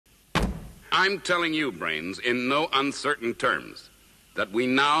I'm telling you, Brains, in no uncertain terms, that we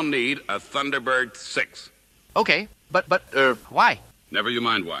now need a Thunderbird 6. Okay, but why? Never you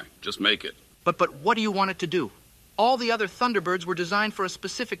mind why. Just make it. But what do you want it to do? All the other Thunderbirds were designed for a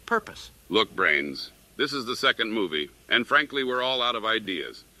specific purpose. Look, Brains, this is the second movie, and frankly, we're all out of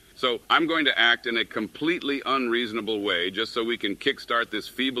ideas. So I'm going to act in a completely unreasonable way just so we can kickstart this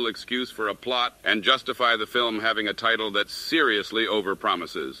feeble excuse for a plot and justify the film having a title that seriously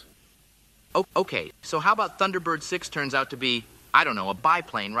overpromises. Okay, so how about Thunderbird 6 turns out to be, I don't know, a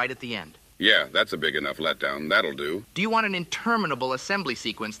biplane right at the end? Yeah, that's a big enough letdown. That'll do. Do you want an interminable assembly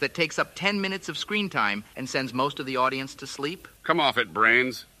sequence that takes up 10 minutes of screen time and sends most of the audience to sleep? Come off it,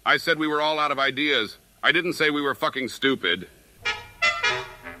 Brains. I said we were all out of ideas. I didn't say we were fucking stupid.